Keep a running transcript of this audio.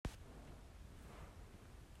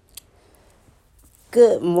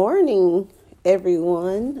Good morning,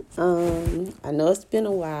 everyone. I know it's been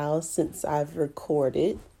a while since I've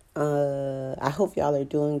recorded. I hope y'all are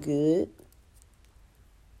doing good.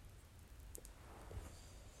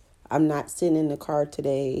 I'm not sitting in the car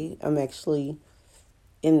today. I'm actually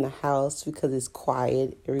in the house because it's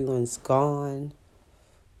quiet. Everyone's gone.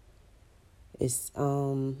 It's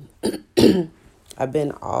I've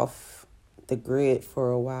been off the grid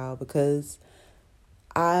for a while because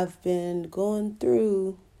I've been going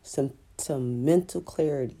through some mental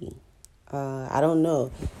clarity. I don't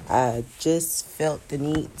know. I just felt the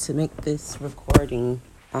need to make this recording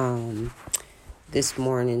this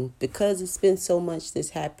morning because it's been so much that's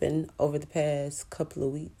happened over the past couple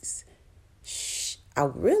of weeks. I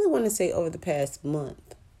really want to say over the past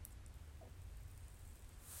month.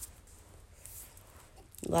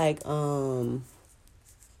 Like,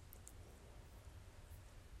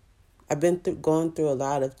 I've been going through a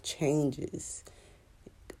lot of changes.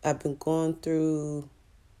 I've been going through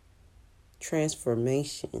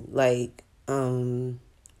transformation. From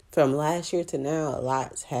last year to now, a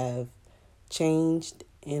lot have changed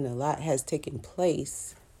and a lot has taken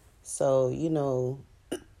place. So,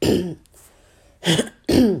 I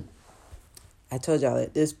told y'all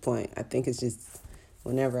at this point, I think it's just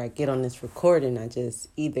whenever I get on this recording, I just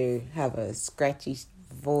either have a scratchy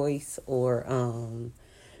voice or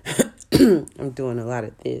I'm doing a lot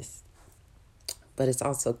of this. But it's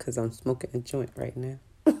also because I'm smoking a joint right now.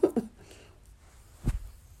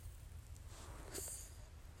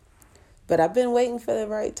 But I've been waiting for the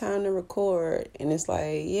right time to record. And it's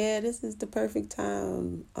like, yeah, this is the perfect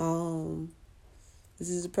time. This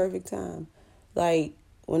is the perfect time. Like,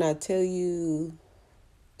 when I tell you,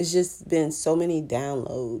 it's just been so many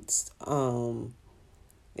downloads.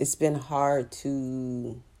 It's been hard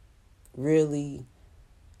to really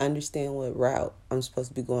understand what route I'm supposed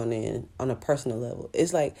to be going in on a personal level.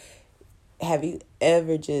 It's like, have you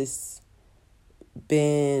ever just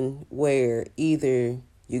been where either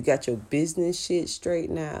you got your business shit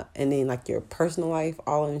straightened out and then like your personal life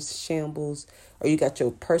all in shambles, or you got your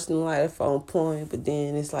personal life on point, but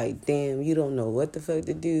then it's like, damn, you don't know what the fuck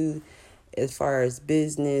to do as far as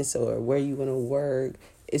business or where you want to work.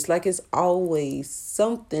 It's like it's always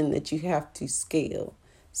something that you have to scale.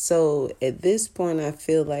 So at this point, I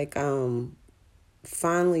feel like I'm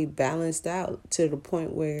finally balanced out to the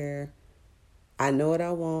point where I know what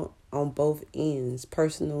I want on both ends,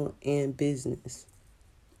 personal and business.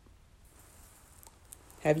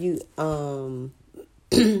 Have you have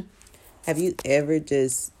you ever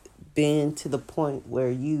just been to the point where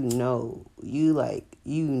okay,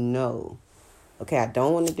 I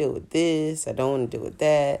don't want to deal with this, I don't want to deal with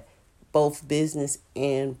that, both business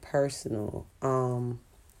and personal.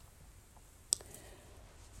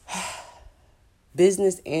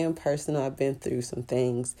 Business and personal, I've been through some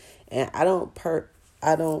things, and I don't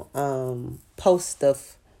post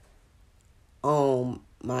stuff on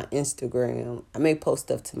my Instagram. I may post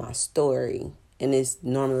stuff to my story, and it's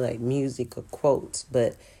normally like music or quotes,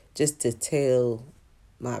 but just to tell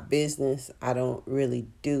my business, I don't really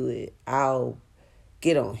do it. I'll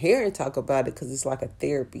get on here and talk about it because it's like a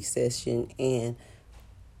therapy session, and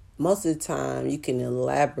most of the time you can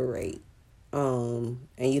elaborate, and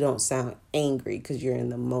you don't sound angry because you're in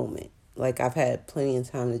the moment. Like, I've had plenty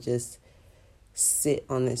of time to just sit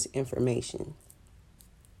on this information.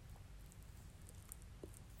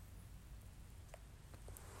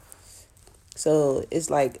 So it's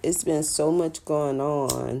like it's been so much going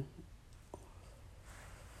on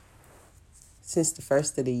since the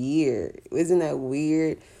first of the year. Isn't that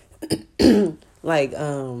weird? like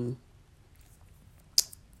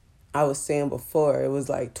I was saying before, it was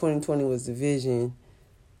like 2020 was the vision,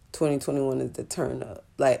 2021 is the turn up.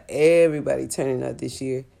 Like, everybody turning up this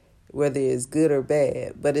year, whether it's good or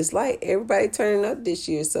bad. But it's like everybody turning up this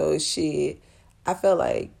year. So shit, I felt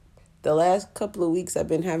like the last couple of weeks I've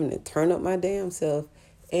been having to turn up my damn self,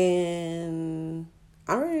 and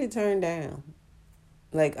I'm ready to turn down.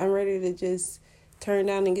 Like, I'm ready to just turn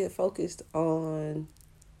down and get focused on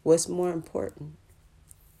what's more important.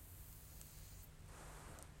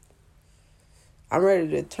 I'm ready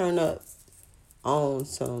to turn up on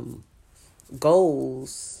some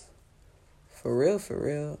goals. For real, for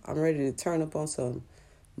real. I'm ready to turn up on some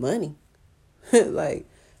money. Like,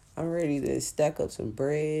 I'm ready to stack up some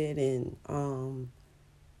bread, and I'm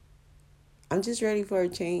just ready for a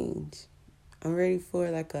change. I'm ready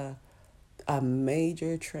for like a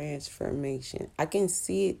major transformation. I can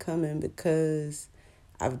see it coming because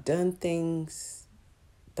I've done things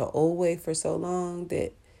the old way for so long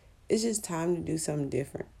that it's just time to do something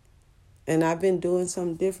different. And I've been doing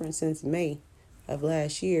something different since May of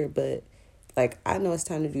last year, but Like, I know it's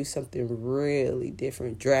time to do something really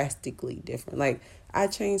different, drastically different. Like, I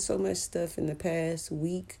changed so much stuff in the past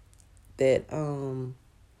week that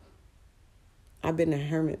I've been in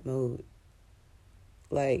hermit mode.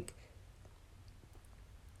 Like,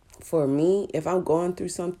 for me, if I'm going through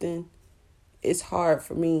something, it's hard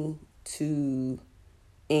for me to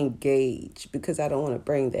engage because I don't want to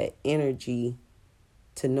bring that energy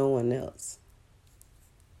to no one else.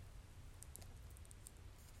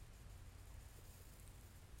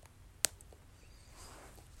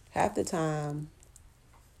 Half the time,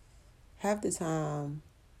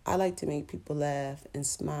 I like to make people laugh and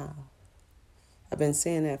smile. I've been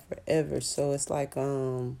saying that forever. So it's like,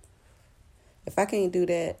 if I can't do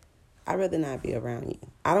that, I'd rather not be around you.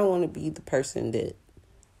 I don't want to be the person that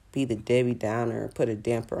be the Debbie Downer, put a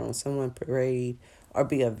damper on someone's parade, or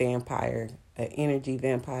be a vampire, an energy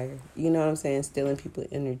vampire. You know what I'm saying? Stealing people's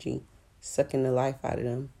energy, sucking the life out of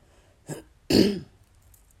them.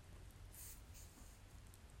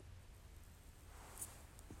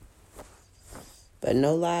 But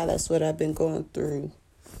no lie, that's what I've been going through.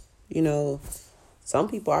 You know, some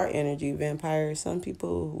people are energy vampires. Some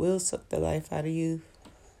people will suck the life out of you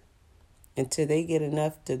until they get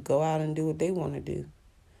enough to go out and do what they want to do.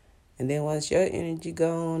 And then once your energy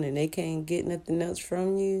gone and they can't get nothing else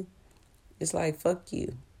from you, it's like, fuck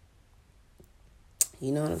you.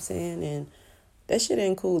 You know what I'm saying? And that shit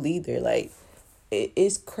ain't cool either. Like,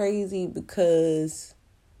 it's crazy because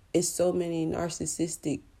it's so many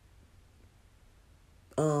narcissistic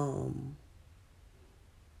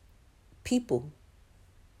people.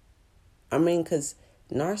 I mean, because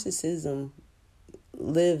narcissism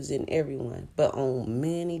lives in everyone, but on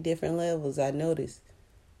many different levels, I noticed.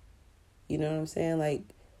 You know what I'm saying? Like,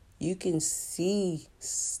 you can see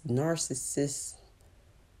narcissists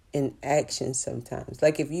in action sometimes.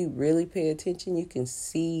 Like, if you really pay attention, you can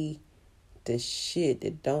see the shit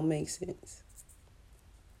that don't make sense.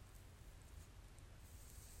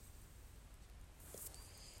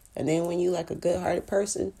 And then when you like a good-hearted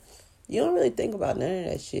person, you don't really think about none of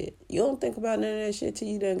that shit. You don't think about none of that shit till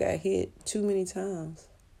you done got hit too many times.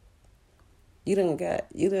 You done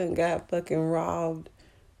got fucking robbed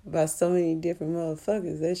by so many different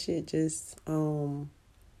motherfuckers. That shit just, I don't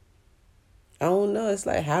know. It's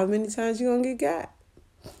like, how many times you gonna get got?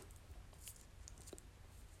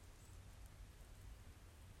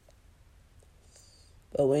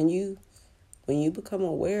 But when you become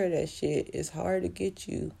aware of that shit, it's hard to get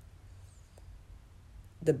you.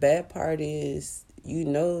 The bad part is, you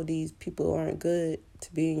know these people aren't good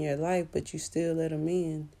to be in your life, but you still let them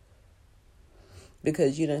in.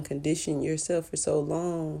 Because you done conditioned yourself for so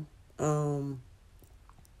long, to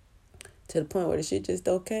the point where the shit just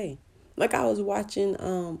okay. Like, I was watching,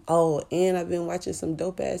 and I've been watching some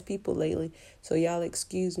dope ass people lately. So y'all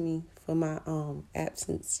excuse me for my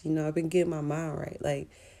absence. You know, I've been getting my mind right. Like,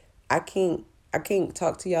 I can't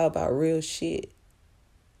talk to y'all about real shit.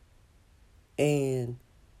 And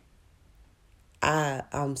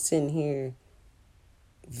I'm sitting here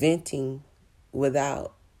venting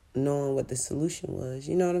without knowing what the solution was.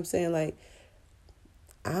 You know what I'm saying? Like,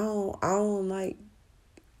 I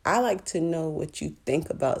like to know what you think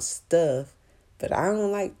about stuff, but I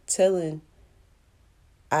don't like telling.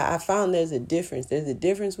 I found there's a difference. There's a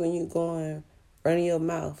difference when you going running your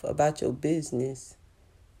mouth about your business,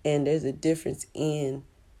 and there's a difference in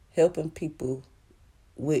helping people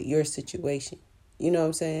with your situation. You know what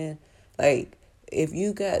I'm saying? Like, if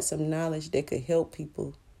you got some knowledge that could help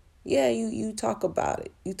people, yeah, you talk about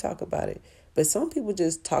it. You talk about it. But some people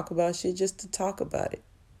just talk about shit just to talk about it.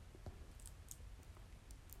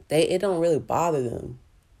 It don't really bother them.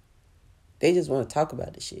 They just want to talk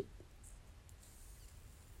about the shit.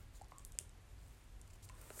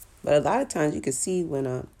 But a lot of times you can see when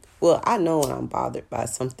I know when I'm bothered by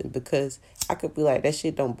something, because I could be like, that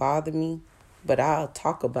shit don't bother me, but I'll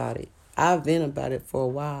talk about it. I've been about it for a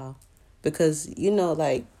while. Because, you know,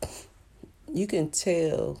 like, you can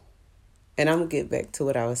tell, and I'm going to get back to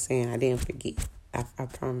what I was saying. I didn't forget. I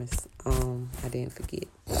promise. I didn't forget.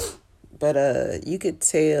 But you could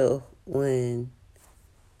tell when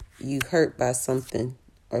you hurt by something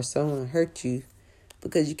or someone hurt you,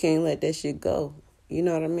 because you can't let that shit go. You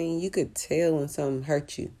know what I mean? You could tell when something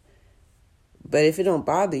hurt you. But if it don't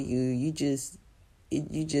bother you,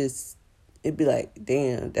 it'd be like,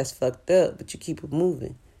 damn, that's fucked up, but you keep it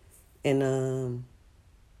moving. And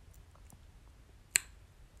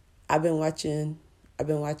I've been watching,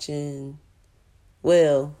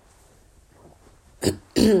 well,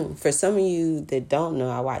 for some of you that don't know,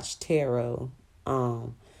 I watch tarot,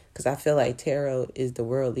 because I feel like tarot is the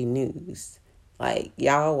worldly news. Like,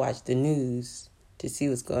 y'all watch the news to see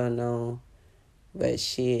what's going on, But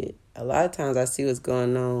shit, a lot of times I see what's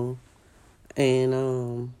going on,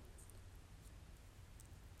 and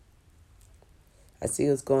I see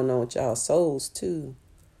what's going on with y'all souls too.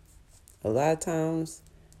 A lot of times,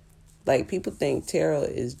 like, people think tarot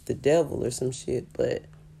is the devil or some shit, but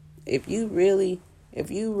if you really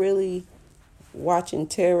watching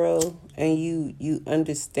tarot and you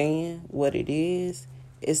understand what it is,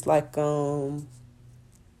 it's like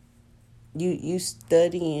you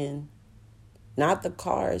studying not the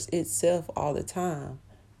cards itself all the time,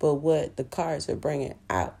 but what the cards are bringing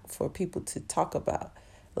out for people to talk about.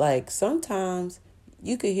 Like, sometimes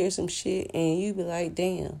you could hear some shit and you be like,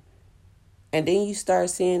 damn. And then you start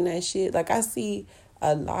seeing that shit. Like, I see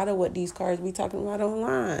a lot of what these cards be talking about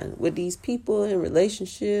online with these people in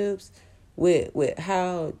relationships, with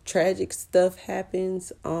how tragic stuff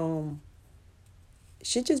happens.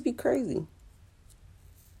 Shit just be crazy.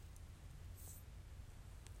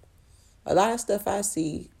 A lot of stuff I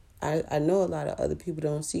see, I know a lot of other people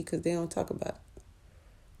don't see because they don't talk about it.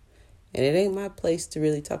 And it ain't my place to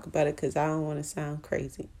really talk about it because I don't want to sound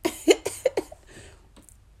crazy.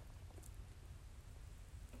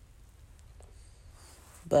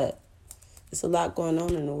 But it's a lot going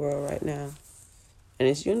on in the world right now. And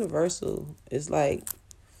it's universal. It's like,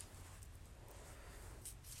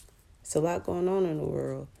 it's a lot going on in the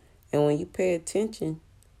world. And when you pay attention,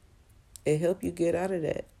 it helps you get out of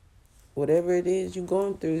that. Whatever it is you're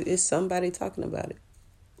going through, it's somebody talking about it.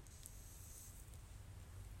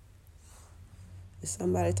 It's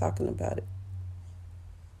somebody talking about it.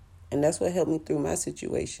 And that's what helped me through my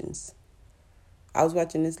situations. I was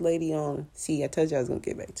watching this lady on, I told you I was going to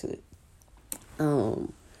get back to it.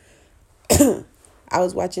 I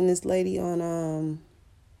was watching this lady on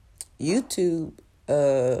YouTube.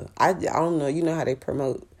 I don't know, you know how they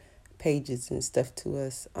promote pages and stuff to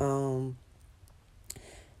us.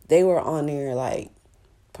 They were on there like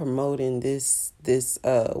promoting this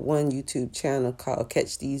one YouTube channel called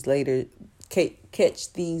Catch These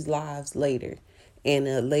Lives Later, and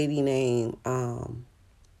a lady named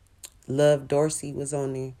Love Dorsey was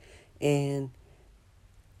on there, and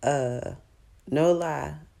no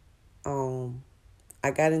lie,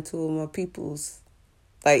 I got into my people's,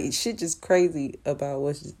 like, shit just crazy about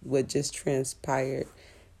what just transpired,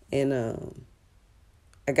 and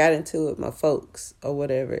I got into it with my folks or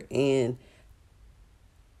whatever, and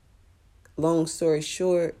long story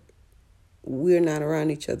short, we're not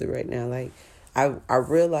around each other right now. Like, I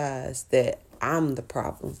realized that I'm the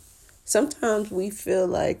problem. Sometimes we feel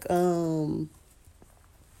like other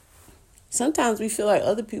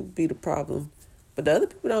people be the problem, but the other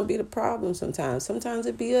people don't be the problem sometimes. Sometimes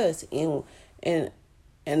it be us. And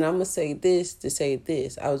I'm gonna say this to say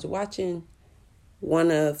this. I was watching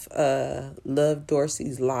one of Love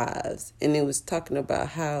Dorsey's lives, and it was talking about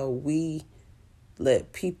how we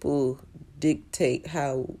let people dictate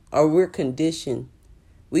or we're conditioned.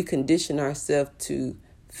 We condition ourselves to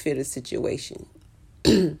fit a situation.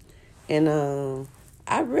 And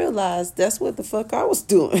I realized that's what the fuck I was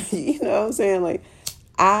doing. You know what I'm saying? Like,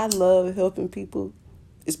 I love helping people,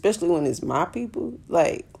 especially when it's my people.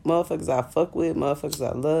 Like, motherfuckers I fuck with, motherfuckers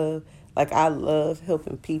I love. Like, I love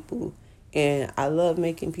helping people, and I love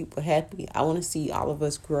making people happy. I want to see all of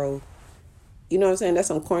us grow. You know what I'm saying? That's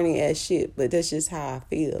some corny ass shit, but that's just how I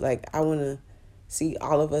feel. Like, I want to see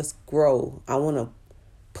all of us grow. I want to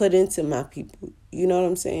put into my people. You know what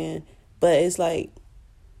I'm saying? But it's like,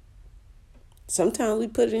 sometimes we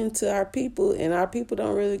put it into our people, and our people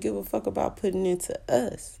don't really give a fuck about putting into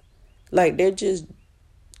us. Like, they're just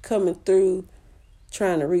coming through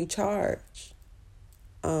trying to recharge,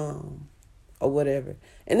 or whatever.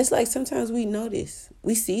 And it's like, sometimes we know this,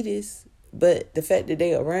 we see this, but the fact that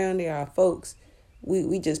they around, they are our folks,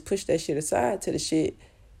 we just push that shit aside to the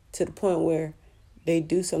point where they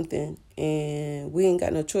do something and we ain't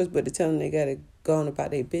got no choice but to tell them they gotta go on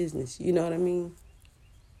about their business. You know what I mean?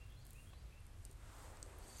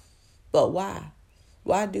 But why?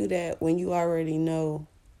 Why do that when you already know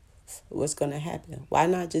what's going to happen? Why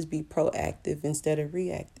not just be proactive instead of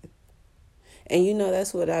reactive? And you know,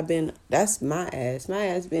 that's my ass. My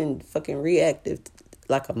ass been fucking reactive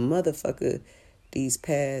like a motherfucker these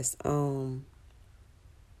past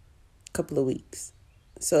couple of weeks.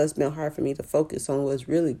 So it's been hard for me to focus on what's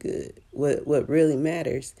really good, what really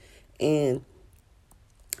matters. And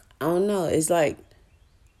I don't know, it's like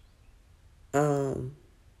the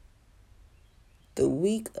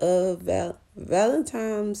week of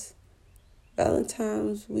Valentine's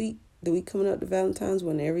week, the week coming up to Valentine's,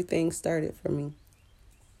 when everything started for me.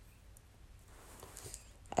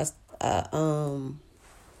 I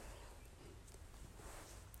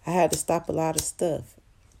had to stop a lot of stuff.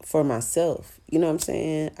 for myself. You know what I'm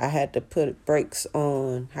saying? I had to put brakes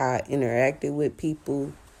on how I interacted with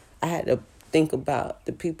people. I had to think about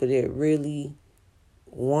the people that really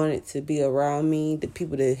wanted to be around me, the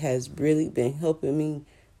people that has really been helping me,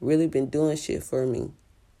 really been doing shit for me.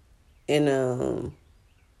 And a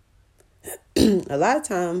lot of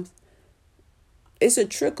times it's a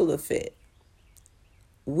trickle effect.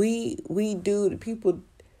 We do the people,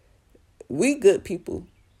 we good people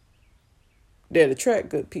that attract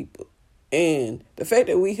good people. And the fact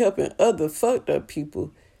that we helping other fucked up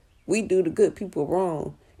people, we do the good people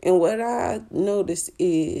wrong. And what I notice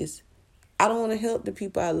is I don't want to help the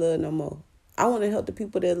people I love no more. I want to help the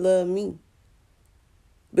people that love me.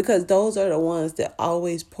 Because those are the ones that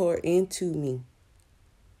always pour into me.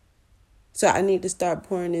 So I need to start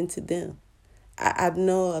pouring into them. I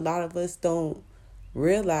know a lot of us don't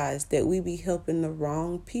realize that we be helping the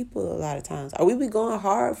wrong people a lot of times. Or we be going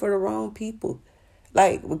hard for the wrong people.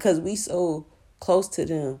 Like, because we so close to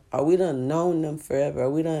them. Or we done known them forever. Or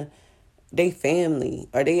we done, they family.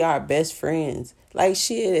 Or they our best friends. Like,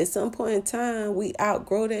 shit, at some point in time, we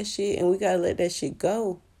outgrow that shit. And we got to let that shit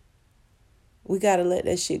go. We got to let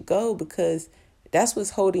that shit go because that's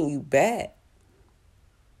what's holding you back.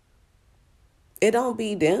 It don't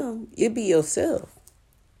be them. It be yourself.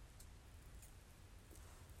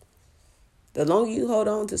 The longer you hold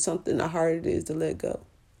on to something, the harder it is to let go.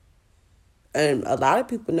 And a lot of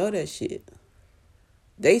people know that shit.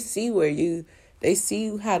 They see they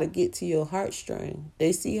see how to get to your heartstring.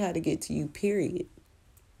 They see how to get to you, period.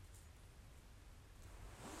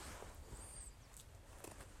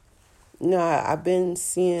 No, I've been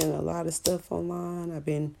seeing a lot of stuff online. I've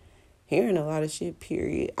been hearing a lot of shit,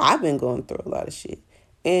 period. I've been going through a lot of shit.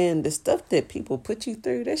 And the stuff that people put you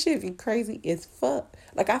through, that shit be crazy as fuck.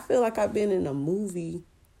 Like, I feel like I've been in a movie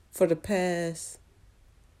for the past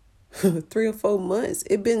 3 or 4 months.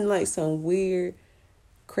 It been like some weird,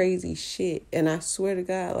 crazy shit. And I swear to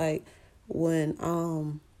God, like, when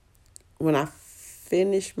I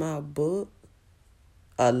finish my book,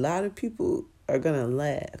 a lot of people are gonna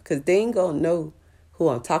laugh because they ain't gonna know who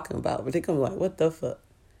I'm talking about, but they gonna be like, what the fuck?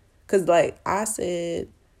 Because, like, I said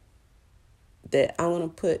that I want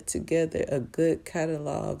to put together a good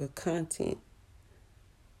catalog of content.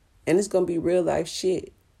 And it's gonna be real life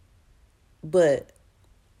shit. But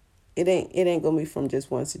it ain't gonna be from just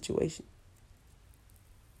one situation.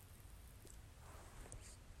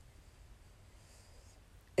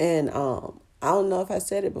 And I don't know if I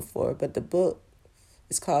said it before, but the book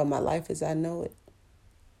is called My Life as I Know It.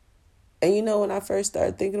 And you know, when I first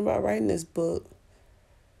started thinking about writing this book,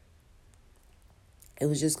 it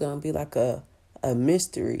was just gonna be like a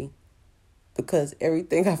mystery because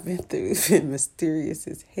everything I've been through has been mysterious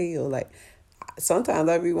as hell. Like, sometimes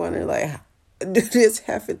I be wondering, like, did this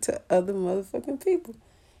happen to other motherfucking people?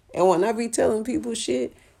 And when I be telling people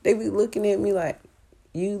shit, they be looking at me like,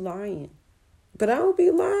 you lying. But I don't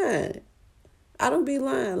be lying. I don't be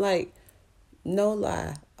lying. Like, no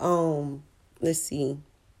lie. Let's see.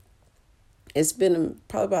 It's been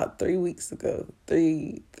probably about 3 weeks ago. 4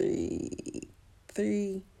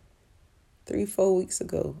 weeks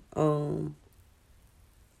ago. I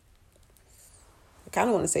kind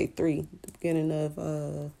of want to say 3. The beginning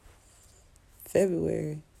of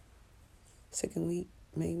February. 2nd week,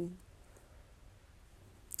 maybe.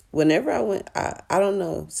 Whenever I went, I don't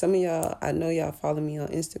know. Some of y'all, I know y'all follow me on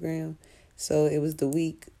Instagram. So it was the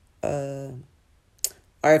week, or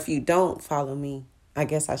if you don't follow me, I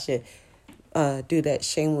guess I should do that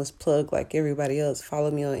shameless plug like everybody else.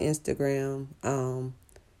 Follow me on Instagram.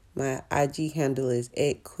 My IG handle is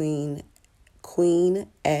 @Queen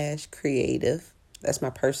Ash Creative. That's my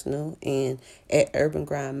personal. And @Urban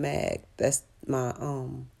Grind Mag. That's my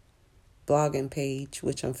blogging page,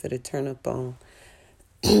 which I'm finna turn up on.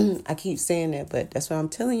 I keep saying that, but that's what I'm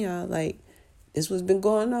telling y'all. Like, this what's been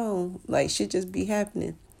going on. Like, shit just be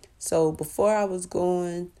happening. So before I was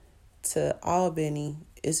going to Albany,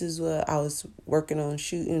 this is what I was working on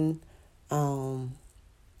shooting my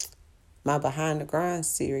Behind the Grind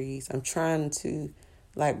series. I'm trying to,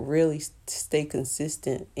 like, really stay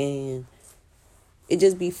consistent, and it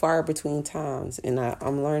just be far between times. And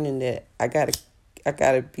I'm learning that I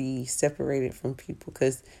gotta be separated from people,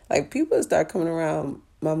 because, like, people start coming around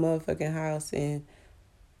my motherfucking house, and,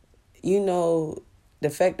 you know, the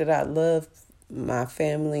fact that I love my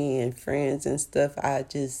family and friends and stuff, I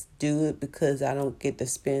just do it because I don't get to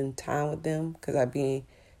spend time with them because I be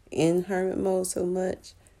in hermit mode so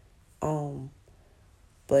much.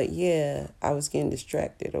 But yeah, I was getting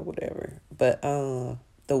distracted or whatever. But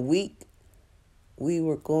the week we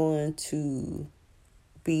were going to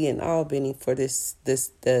be in Albany for the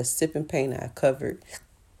Sip and Paint I covered.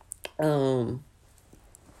 Um,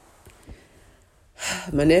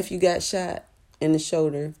 my nephew got shot in the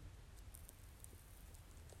shoulder.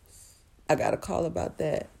 I got a call about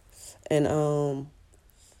that. And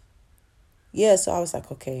yeah, so I was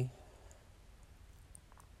like, okay,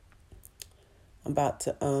 I'm about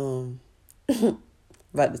to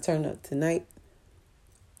about to turn up tonight.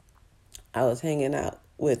 I was hanging out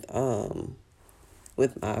with my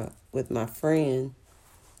friend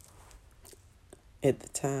at the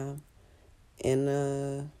time,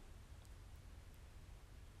 and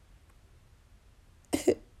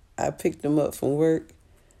I picked him up from work,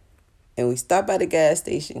 and we stopped by the gas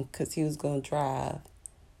station because he was gonna drive.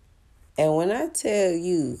 And when I tell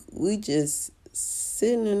you, we just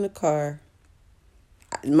sitting in the car.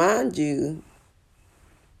 Mind you,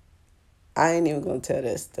 I ain't even gonna tell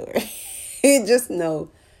that story. Just know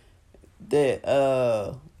that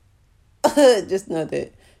just know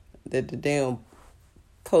that the damn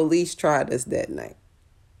police tried us that night.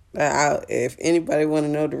 If anybody want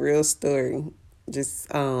to know the real story,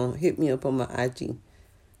 just hit me up on my IG.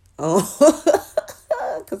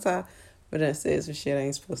 Cause but I said some shit I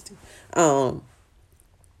ain't supposed to.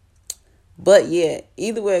 But yeah,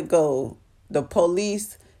 either way it go, the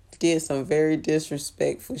police did some very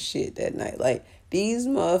disrespectful shit that night. Like, these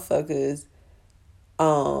motherfuckers,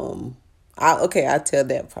 I'll tell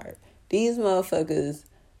that part. These motherfuckers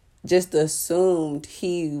just assumed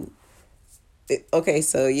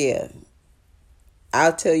so yeah,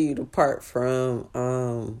 I'll tell you the part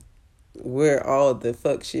from where all the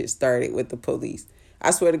fuck shit started with the police. I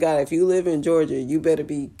swear to God, if you live in Georgia, you better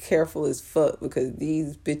be careful as fuck, because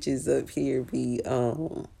these bitches up here be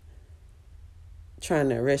trying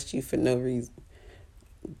to arrest you for no reason.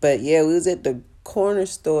 But yeah, we was at the corner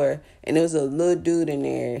store, and there was a little dude in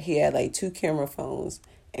there. He had like 2 camera phones,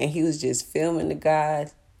 and he was just filming the guy,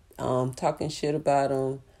 talking shit about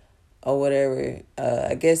him or whatever.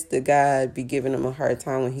 I guess the guy be giving him a hard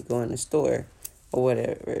time when he go in the store or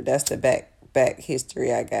whatever. That's the back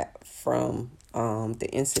history I got from the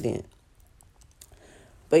incident.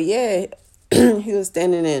 But yeah, he was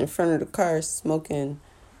standing in front of the car smoking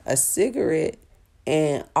a cigarette,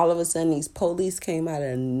 and all of a sudden these police came out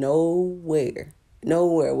of nowhere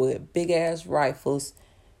with big ass rifles,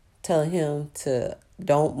 telling him to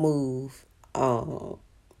don't move,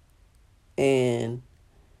 and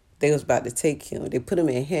they was about to take him. They put him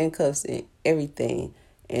in handcuffs and everything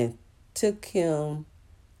and took him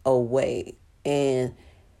away. And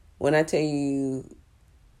when I tell you,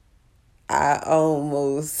 I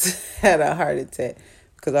almost had a heart attack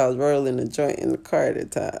because I was rolling a joint in the car at the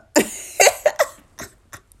time.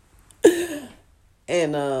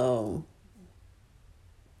 And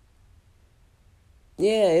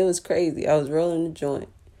yeah, it was crazy. I was rolling the joint.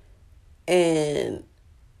 And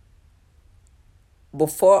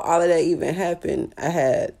before all of that even happened, I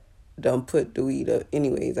had done put the weed up.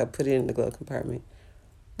 Anyways, I put it in the glove compartment.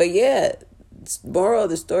 But yeah, moral of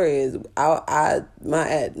the story is my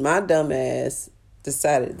dumb ass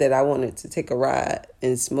decided that I wanted to take a ride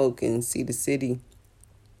and smoke and see the city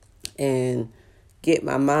and get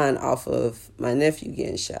my mind off of my nephew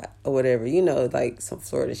getting shot or whatever, like some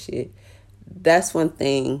Florida shit. That's one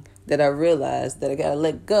thing that I realized that I gotta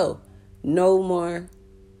let go. No more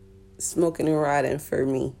smoking and riding for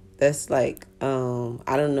me. That's like, I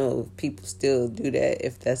don't know if people still do that,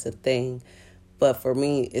 if that's a thing. But for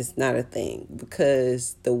me, it's not a thing,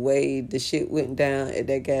 because the way the shit went down at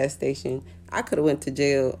that gas station, I could have went to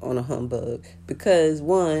jail on a humbug. Because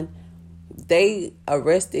one, they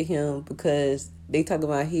arrested him because they talking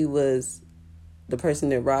about he was the person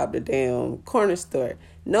that robbed the damn corner store.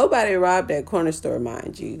 Nobody robbed that corner store,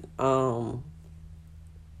 mind you.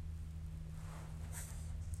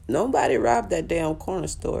 Nobody robbed that damn corner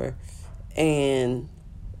store. And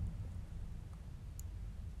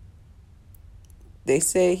they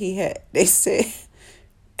said they said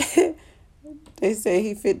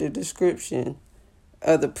he fit the description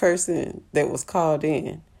of the person that was called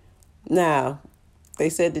in. Now, they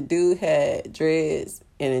said the dude had dreads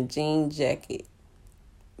and a jean jacket.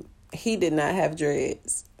 He did not have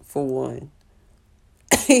dreads, for one.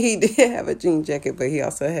 He did have a jean jacket, but he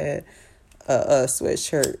also had a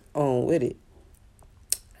sweatshirt on with it.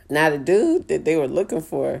 Now, the dude that they were looking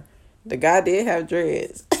for, the guy did have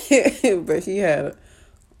dreads, but he had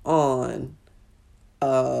on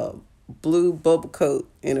a blue bubble coat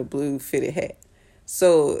and a blue fitted hat.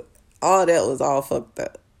 So all that was all fucked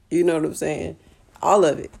up. You know what I'm saying? All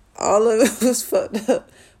of it was fucked up,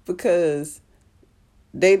 because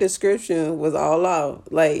their description was all off.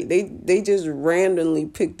 Like, they just randomly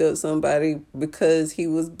picked up somebody because he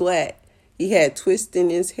was black. He had twists in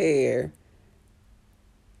his hair.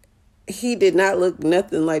 he did not look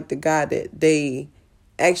nothing like the guy that they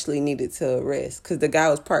actually needed to arrest, because the guy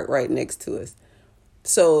was parked right next to us.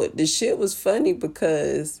 So the shit was funny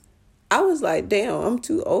because I was like, damn, I'm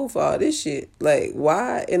too old for all this shit. Like,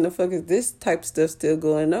 why in the fuck is this type of stuff still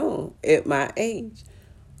going on at my age?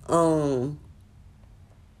 But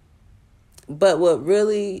what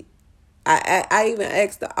really, I even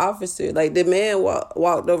asked the officer, like the man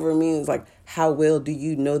walked over me and was like, how well do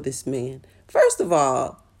you know this man? First of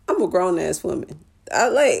all, I'm a grown ass woman.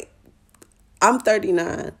 I'm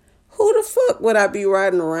 39. Who the fuck would I be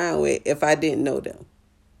riding around with if I didn't know them?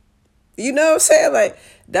 You know what I'm saying? Like,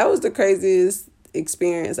 that was the craziest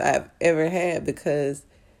experience I've ever had, because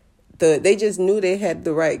they just knew they had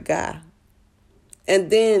the right guy.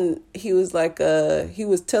 And then he was like, he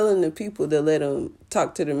was telling the people to let him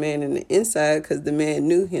talk to the man in the inside because the man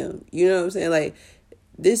knew him. You know what I'm saying? Like,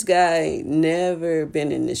 this guy never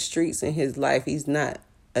been in the streets in his life. He's not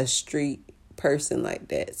a street person like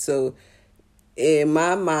that. So in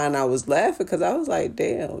my mind, I was laughing because I was like,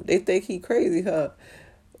 damn, they think he crazy, huh?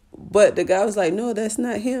 But the guy was like, no, that's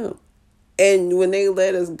not him. And when they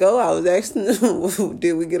let us go, I was asking them,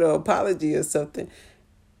 did we get an apology or something?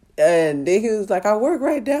 And then he was like, I work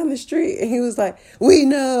right down the street. And he was like, we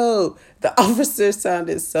know. The officer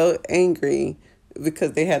sounded so angry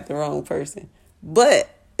because they had the wrong person. But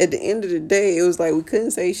at the end of the day, it was like we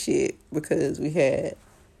couldn't say shit because we had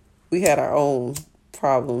our own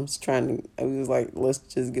problems we was like, let's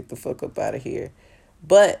just get the fuck up out of here.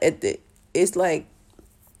 But it's like,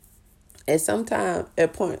 at some point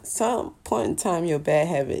in time, your bad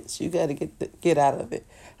habits, you got to get out of it.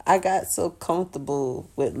 I got so comfortable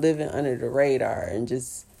with living under the radar and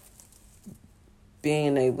just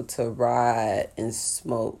being able to ride and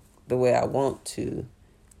smoke the way I want to,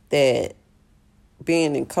 that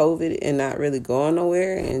being in COVID and not really going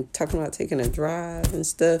nowhere and talking about taking a drive and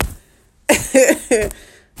stuff, that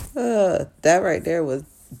right there was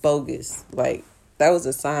bogus. Like, that was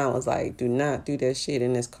a sign. Was like, do not do that shit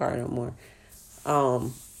in this car no more.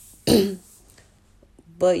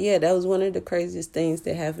 But yeah, that was one of the craziest things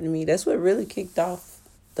that happened to me. That's what really kicked off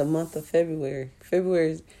the month of February.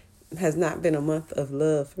 February has not been a month of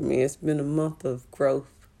love for me. It's been a month of growth,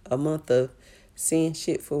 a month of seeing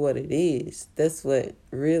shit for what it is. That's what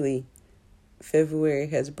really February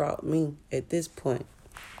has brought me at this point.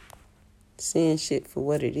 Seeing shit for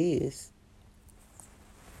what it is.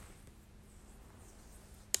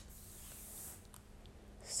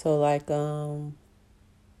 So like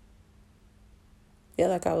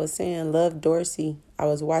like I was saying, Love Dorsey, I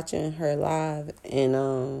was watching her live, and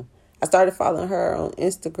I started following her on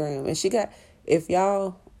Instagram, and she got, if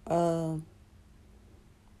y'all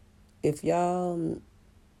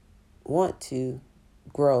want to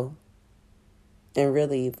grow and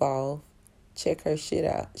really evolve, check her shit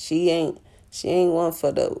out. She ain't one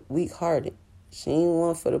for the weak-hearted. She ain't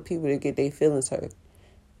one for the people that get their feelings hurt,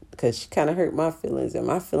 because she kind of hurt my feelings, and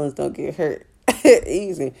my feelings don't get hurt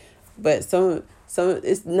easy. But some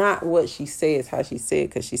it's not what she says, how she said,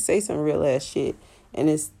 because she say some real ass shit, and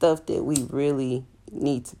it's stuff that we really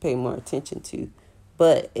need to pay more attention to.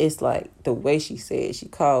 But it's like the way she said, she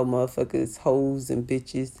called motherfuckers hoes and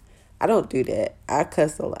bitches. I don't do that. I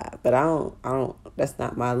cuss a lot, but I don't. That's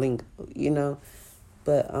not my lingo, you know.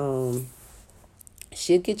 But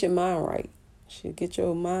she'll get your mind right. She'll get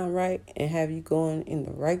your mind right and have you going in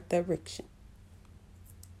the right direction.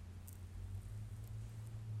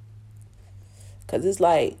 Because it's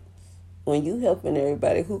like, when you helping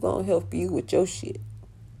everybody, who gonna help you with your shit?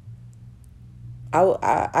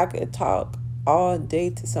 I could talk all day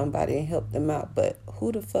to somebody and help them out, but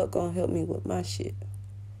who the fuck gonna help me with my shit?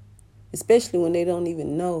 Especially when they don't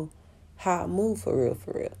even know how I move for real.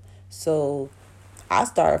 So I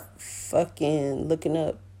start fucking looking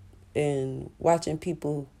up and watching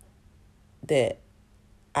people that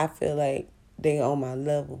I feel like they on my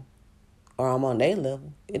level or I'm on their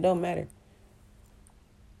level. It don't matter.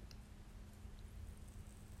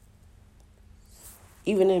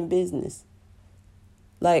 Even in business.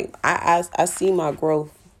 Like, I see my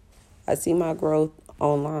growth. I see my growth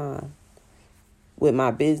online with my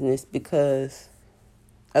business because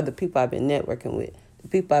of the people I've been networking with, the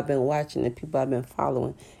people I've been watching, the people I've been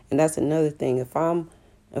following. And that's another thing. If I'm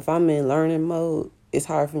in learning mode, it's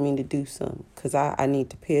hard for me to do something because I need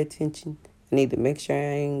to pay attention. I need to make sure I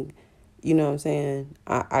ain't, you know what I'm saying?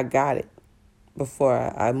 I got it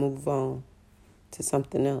before I move on to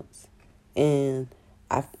something else. And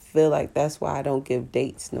I feel like that's why I don't give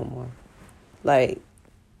dates no more. Like,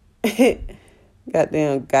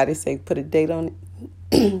 goddamn, God say put a date on it.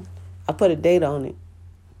 I put a date on it.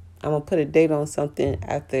 I'm going to put a date on something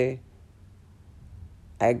after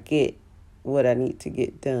I get what I need to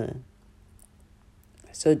get done.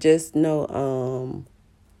 So just know,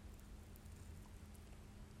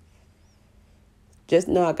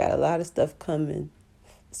 I got a lot of stuff coming,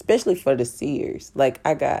 especially for the seers. Like,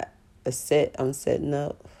 I got a set I'm setting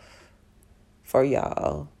up for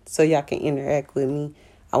y'all so y'all can interact with me.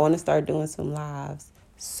 I want to start doing some lives.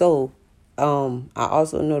 So, I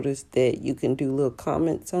also noticed that you can do little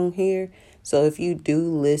comments on here. So if you do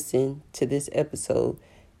listen to this episode,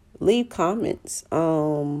 leave comments.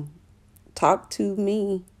 Talk to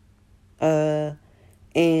me. And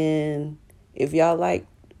if y'all like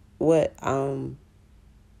what I'm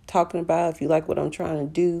talking about, if you like what I'm trying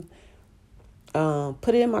to do,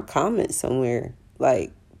 put it in my comments somewhere.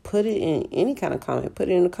 Like, put it in any kind of comment. Put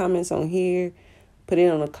it in the comments on here. Put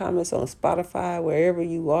it in the comments on Spotify, wherever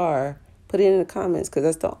you are. Put it in the comments, because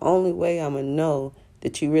that's the only way I'm going to know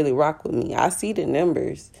that you really rock with me. I see the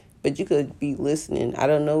numbers, but you could be listening. I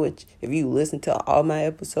don't know if you listen to all my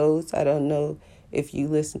episodes. I don't know if you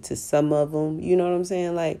listen to some of them. You know what I'm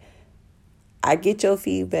saying? Like, I get your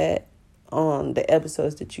feedback on the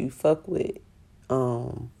episodes that you fuck with,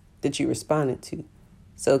 that you responded to.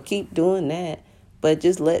 So keep doing that. But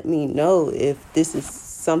just let me know if this is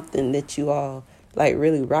something that you all like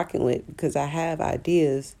really rocking with, because I have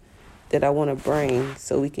ideas that I want to bring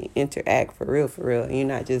so we can interact for real, and you're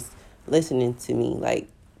not just listening to me. Like,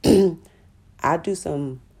 I'll do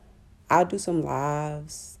some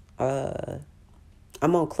lives. I'm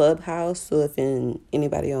on Clubhouse, so if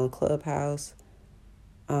anybody on Clubhouse,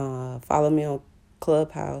 follow me on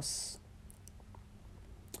Clubhouse.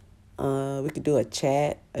 We could do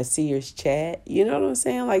a seers chat. You know what I'm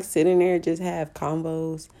saying? Like, sitting there, just have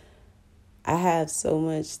combos. I have so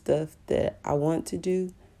much stuff that I want to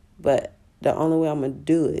do, but the only way I'm going to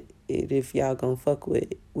do it is if y'all going to fuck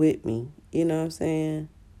with me. You know what I'm saying?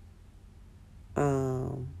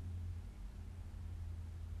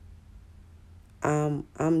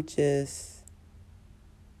 I'm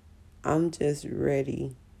just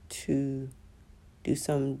ready to do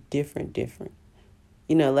something different.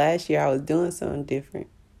 You know, last year I was doing something different.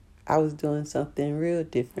 I was doing something real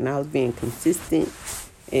different. I was being consistent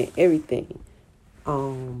in everything.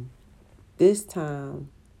 This time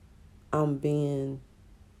I'm being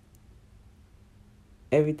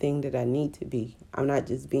everything that I need to be. I'm not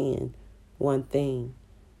just being one thing.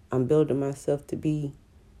 I'm building myself to be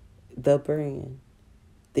the brand,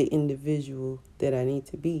 the individual that I need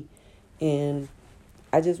to be. And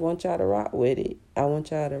I just want y'all to rock with it. I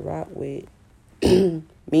want y'all to rock with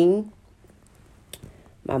me,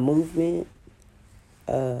 my movement.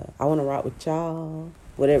 I want to rock with y'all.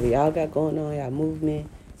 Whatever y'all got going on, y'all movement.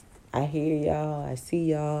 I hear y'all. I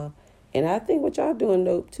see y'all. And I think what y'all doing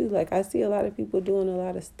dope too. Like, I see a lot of people doing a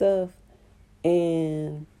lot of stuff.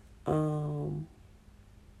 And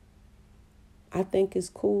I think it's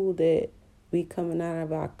cool that we coming out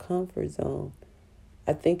of our comfort zone.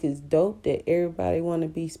 I think it's dope that everybody want to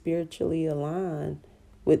be spiritually aligned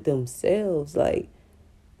with themselves. Like,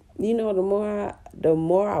 you know, the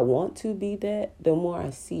more I want to be that, the more I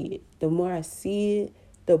see it. The more I see it,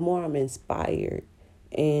 the more I'm inspired.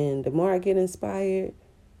 And the more I get inspired,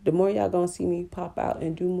 the more y'all gonna see me pop out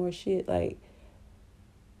and do more shit. Like,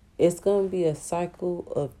 it's gonna be a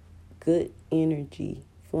cycle of good energy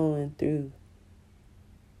flowing through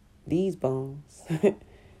these bones.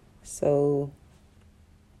 So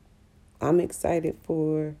I'm excited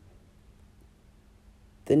for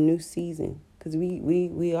the new season, because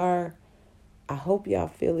we are. I hope y'all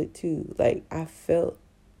feel it too. Like, I felt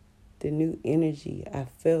the new energy. I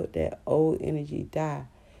felt that old energy die.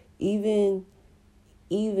 Even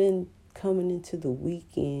coming into the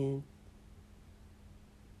weekend,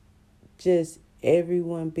 just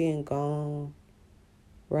everyone being gone.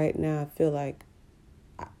 Right now, I feel like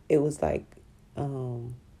it was like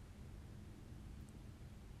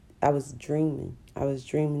I was dreaming. I was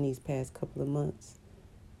dreaming these past couple of months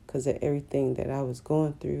because of everything that I was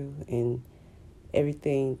going through and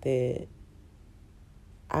everything that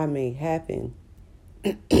I made happen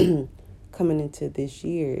coming into this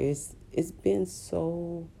year. It's been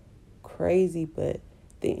so crazy, but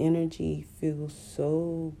the energy feels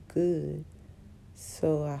so good.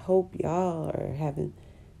 So I hope y'all are having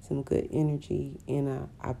some good energy, and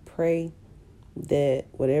I pray that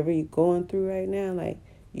whatever you're going through right now, like,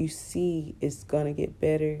 you see it's going to get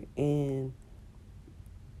better, and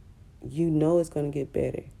you know it's going to get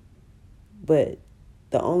better. But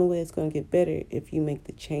the only way it's going to get better if you make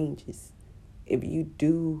the changes. If you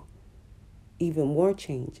do even more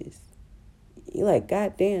changes. You're like,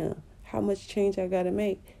 God damn, how much change I got to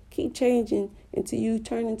make? Keep changing until you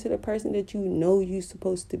turn into the person that you know you're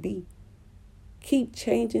supposed to be. Keep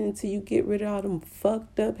changing until you get rid of all them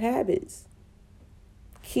fucked up habits.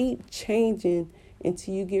 Keep changing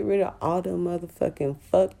until you get rid of all them motherfucking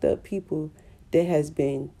fucked up people that has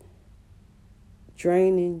been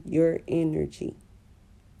draining your energy.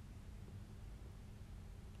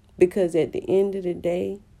 Because at the end of the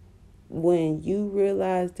day, when you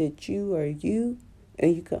realize that you are you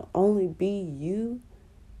and you can only be you,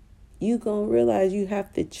 you gonna realize you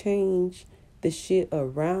have to change the shit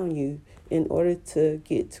around you in order to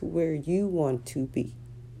get to where you want to be.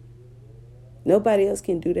 Nobody else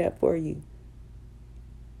can do that for you.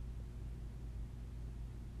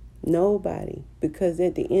 Nobody. Because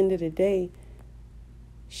at the end of the day,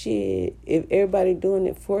 shit, if everybody doing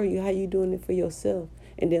it for you, how you doing it for yourself?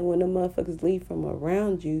 And then when the motherfuckers leave from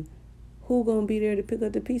around you, who gonna be there to pick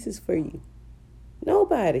up the pieces for you?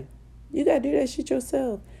 Nobody. You gotta do that shit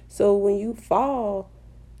yourself. So when you fall,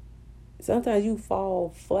 sometimes you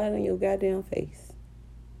fall flat on your goddamn face.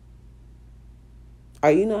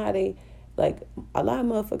 Or you know how they, like, a lot of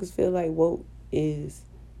motherfuckers feel like woke is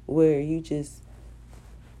where you just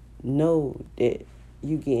know that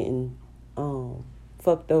you getting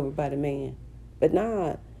fucked over by the man. But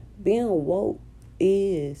nah, being woke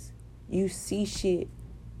is you see shit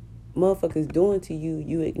motherfuckers doing to you,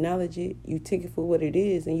 you acknowledge it, you take it for what it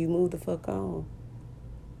is, and you move the fuck on.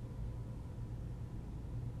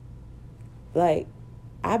 Like,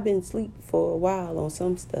 I've been asleep for a while on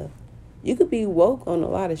some stuff. You could be woke on a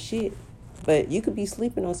lot of shit, but you could be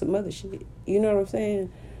sleeping on some other shit. You know what I'm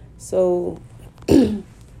saying? So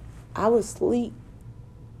I would sleep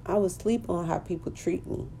on how people treat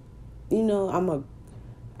me. You know,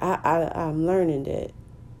 I'm learning that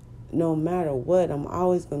no matter what, I'm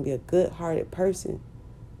always going to be a good-hearted person.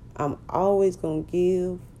 I'm always going to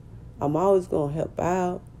give. I'm always going to help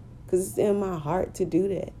out because it's in my heart to do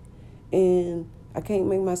that. And I can't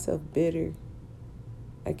make myself bitter.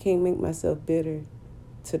 I can't make myself bitter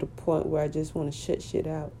to the point where I just want to shut shit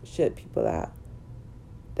out, shut people out.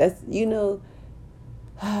 That's, you know,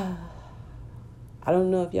 I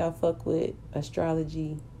don't know if y'all fuck with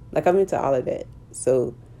astrology. Like, I'm into all of that.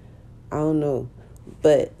 So, I don't know.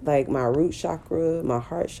 But, like, my root chakra, my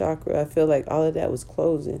heart chakra, I feel like all of that was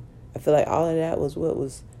closing. I feel like all of that was what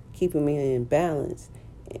was keeping me in balance.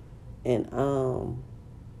 And,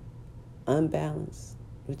 unbalanced.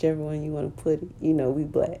 Whichever one you want to put it. You know, we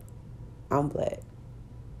black. I'm black.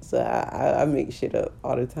 So, I make shit up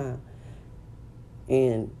all the time.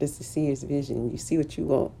 And this is serious vision. You see what you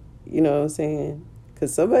want. You know what I'm saying?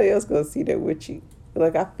 Because somebody else going to see that with you.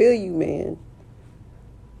 Like, I feel you, man.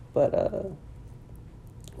 But,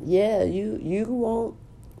 yeah, you want,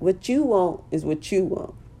 what you want is what you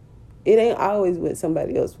want. It ain't always what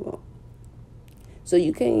somebody else want. So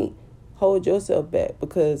you can't hold yourself back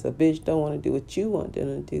because a bitch don't want to do what you want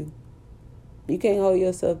them to do. You can't hold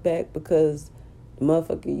yourself back because the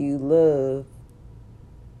motherfucker you love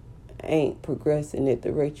ain't progressing at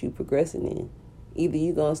the rate you progressing in. Either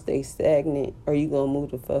you gonna stay stagnant or you gonna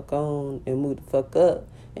move the fuck on and move the fuck up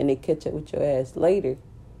and they catch up with your ass later.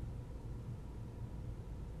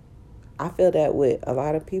 I feel that with a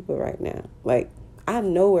lot of people right now. Like, I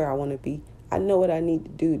know where I want to be. I know what I need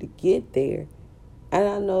to do to get there. And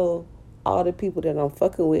I know all the people that I'm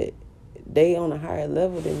fucking with, they on a higher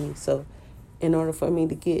level than me. So in order for me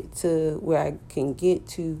to get to where I can get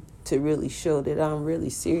to really show that I'm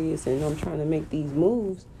really serious and I'm trying to make these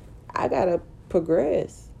moves, I got to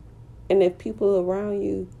progress. And if people around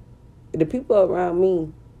you, the people around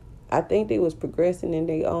me, I think they was progressing in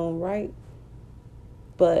their own right,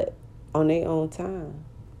 but on their own time.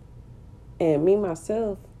 And me,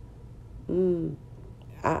 myself, I'm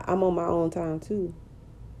on my own time too.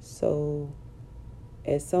 So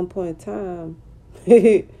at some point in time,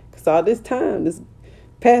 because all this time is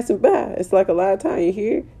passing by. It's like a lot of time. You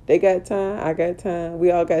hear? They got time, I got time,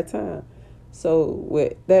 we all got time. So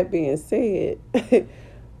with that being said,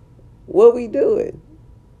 what we doing?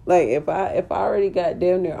 Like, if I already got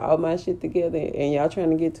damn near all my shit together and y'all trying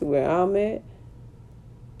to get to where I'm at,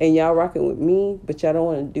 and y'all rocking with me, but y'all don't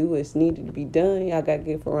want to do what's needed to be done, y'all got to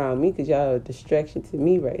get around me because y'all are a distraction to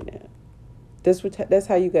me right now. That's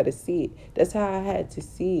how you got to see it. That's how I had to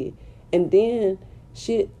see it. And then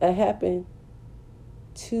shit happened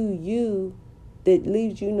to you that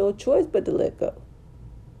leaves you no choice but to let go.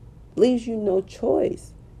 Leaves you no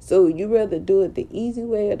choice. So you rather do it the easy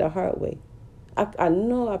way or the hard way. I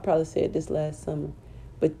know I probably said this last summer,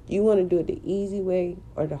 but you want to do it the easy way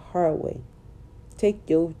or the hard way. Take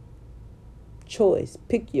your choice.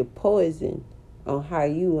 Pick your poison on how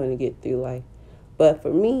you want to get through life. But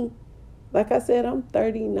for me, like I said, I'm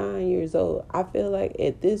 39 years old. I feel like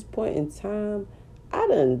at this point in time, I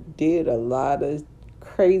done did a lot of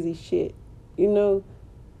crazy shit. You know,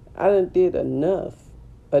 I done did enough.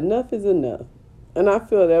 Enough is enough. And I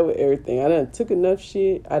feel that with everything. I done took enough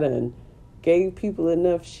shit. I done gave people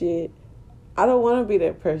enough shit. I don't want to be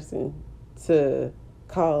that person to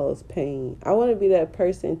cause pain. I want to be that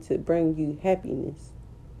person to bring you happiness.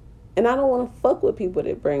 And I don't want to fuck with people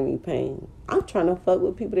that bring me pain. I'm trying to fuck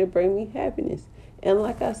with people that bring me happiness. And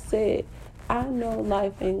like I said, I know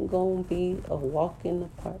life ain't gonna be a walk in the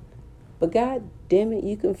park. But god damn it,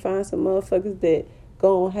 you can find some motherfuckers that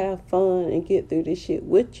gonna have fun and get through this shit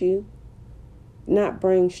with you. Not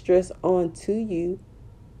bring stress on to you.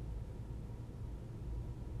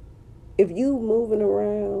 If you moving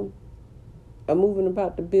around or moving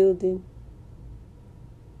about the building,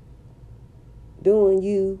 doing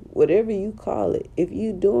you, whatever you call it, if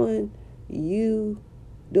you doing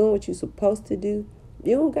what you're supposed to do,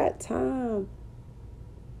 you don't got time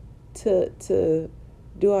to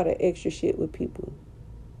do all the extra shit with people.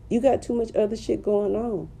 You got too much other shit going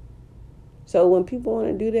on. So when people want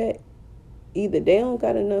to do that, either they don't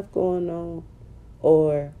got enough going on,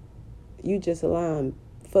 or you just allowing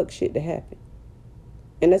fuck shit to happen.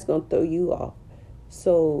 And that's going to throw you off.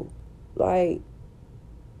 So, like,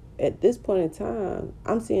 at this point in time,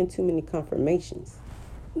 I'm seeing too many confirmations.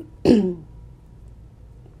 I'm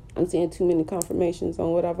seeing too many confirmations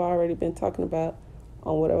on what I've already been talking about,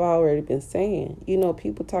 on what I've already been saying. You know,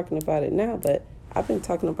 people talking about it now, but I've been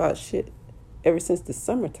talking about shit ever since the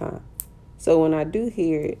summertime. So when I do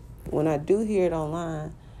hear it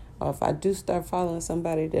online, or if I do start following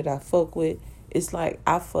somebody that I fuck with, it's like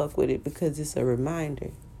I fuck with it because it's a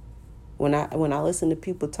reminder. When I listen to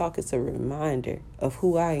people talk, it's a reminder of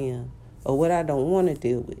who I am, or what I don't want to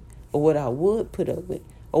deal with, or what I would put up with,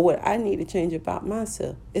 or what I need to change about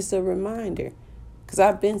myself. It's a reminder. Because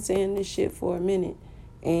I've been saying this shit for a minute.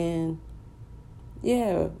 And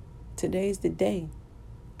yeah, today's the day.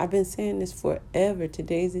 I've been saying this forever.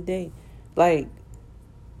 Today's the day. Like,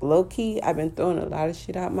 low key, I've been throwing a lot of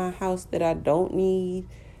shit out my house that I don't need.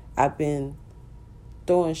 I've been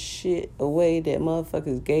throwing shit away that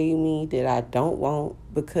motherfuckers gave me that I don't want,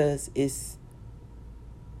 because it's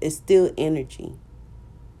still energy.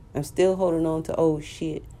 I'm still holding on to old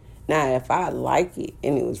shit. Now, if I like it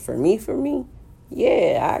and it was for me,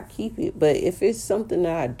 yeah, I keep it. But if it's something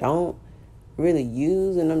that I don't really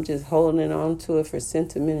use and I'm just holding on to it for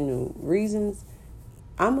sentimental reasons,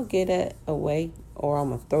 I'm going to get that away, or I'm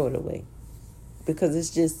going to throw it away. Because it's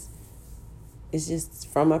just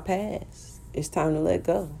from my past. It's time to let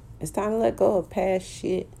go. It's time to let go of past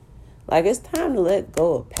shit. Like, it's time to let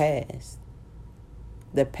go of past.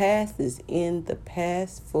 The past is in the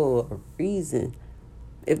past for a reason.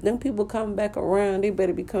 If them people come back around, they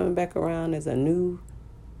better be coming back around as a new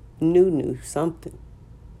something.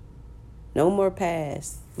 No more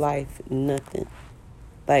past life, nothing.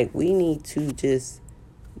 Like, we need to just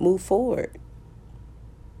move forward.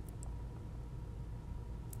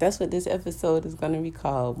 That's what this episode is going to be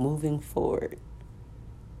called, Moving Forward.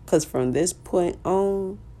 Because from this point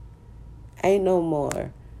on, ain't no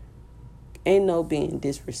being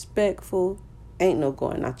disrespectful. Ain't no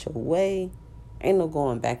going out your way. Ain't no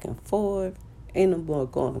going back and forth. Ain't no more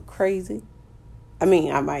going crazy. I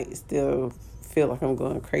mean, I might still feel like I'm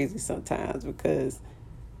going crazy sometimes, because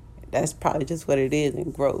that's probably just what it is in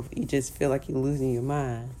growth. You just feel like you're losing your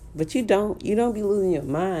mind. But you don't. You don't be losing your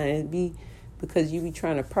mind. It'd be because you be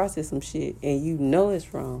trying to process some shit and you know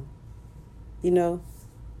it's wrong. You know?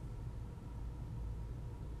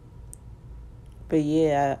 But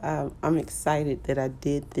yeah, I'm excited that I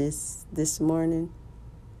did this morning.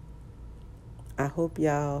 I hope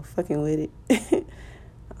y'all fucking with it.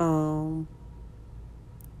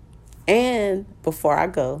 And before I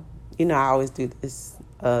go, you know I always do this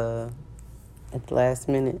at the last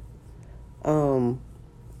minute.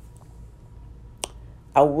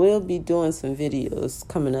 I will be doing some videos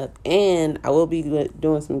coming up, and I will be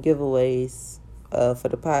doing some giveaways for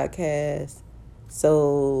the podcast.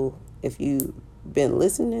 So if you've been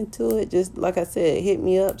listening to it, just like I said, hit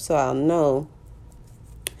me up so I'll know.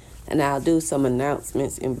 And I'll do some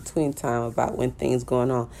announcements in between time about when things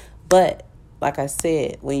going on. But like I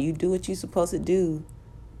said, when you do what you're supposed to do,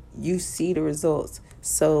 you see the results.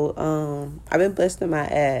 So I've been busting my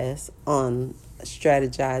ass on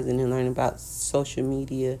strategizing and learning about social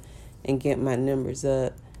media and getting my numbers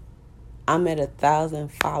up. I'm at 1,000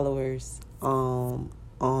 followers on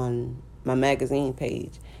my magazine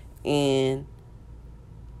page. And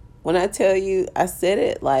when I tell you, I said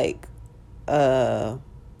it like 400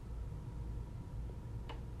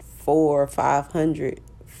 or 500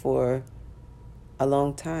 for a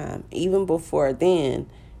long time. Even before then,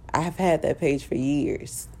 I have had that page for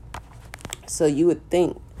years. So you would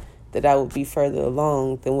think that I would be further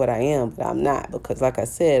along than what I am, but I'm not, because like I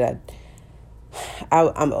said, I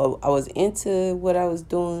was into what I was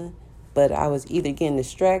doing, but I was either getting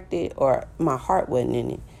distracted or my heart wasn't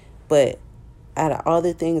in it. But out of all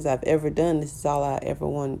the things I've ever done, this is all I ever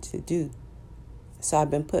wanted to do. So I've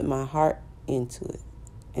been putting my heart into it.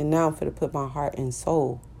 And now I'm going to put my heart and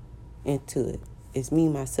soul into it. It's me,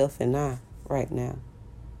 myself, and I right now.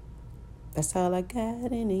 That's all I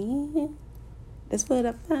got in the end. That's what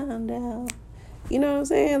I found out. You know what I'm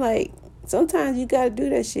saying? Like, sometimes you got to do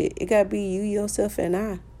that shit. It got to be you, yourself, and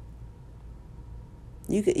I.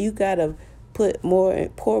 You got to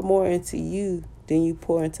pour more into you than you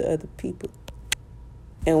pour into other people.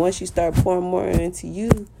 And once you start pouring more into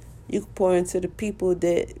you, you can pour into the people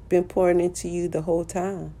that been pouring into you the whole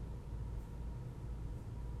time.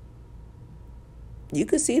 You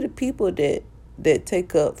can see the people that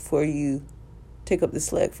take up the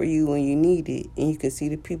slack for you when you need it. And you can see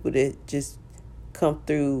the people that just come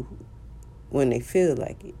through when they feel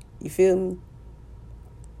like it. You feel me?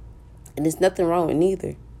 And there's nothing wrong with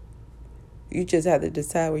neither. You just have to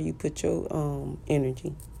decide where you put your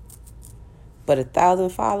energy. But 1,000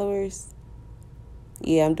 followers,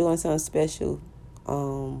 yeah, I'm doing something special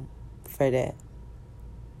for that.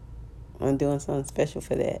 I'm doing something special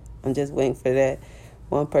for that. I'm just waiting for that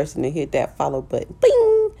one person to hit that follow button.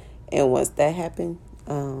 Bing! And once that happens,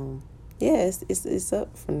 it's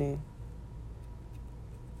up from there.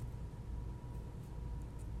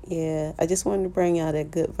 Yeah, I just wanted to bring y'all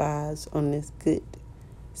that good vibes on this good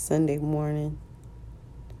Sunday morning.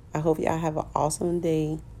 I hope y'all have an awesome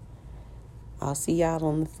day. I'll see y'all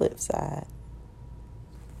on the flip side.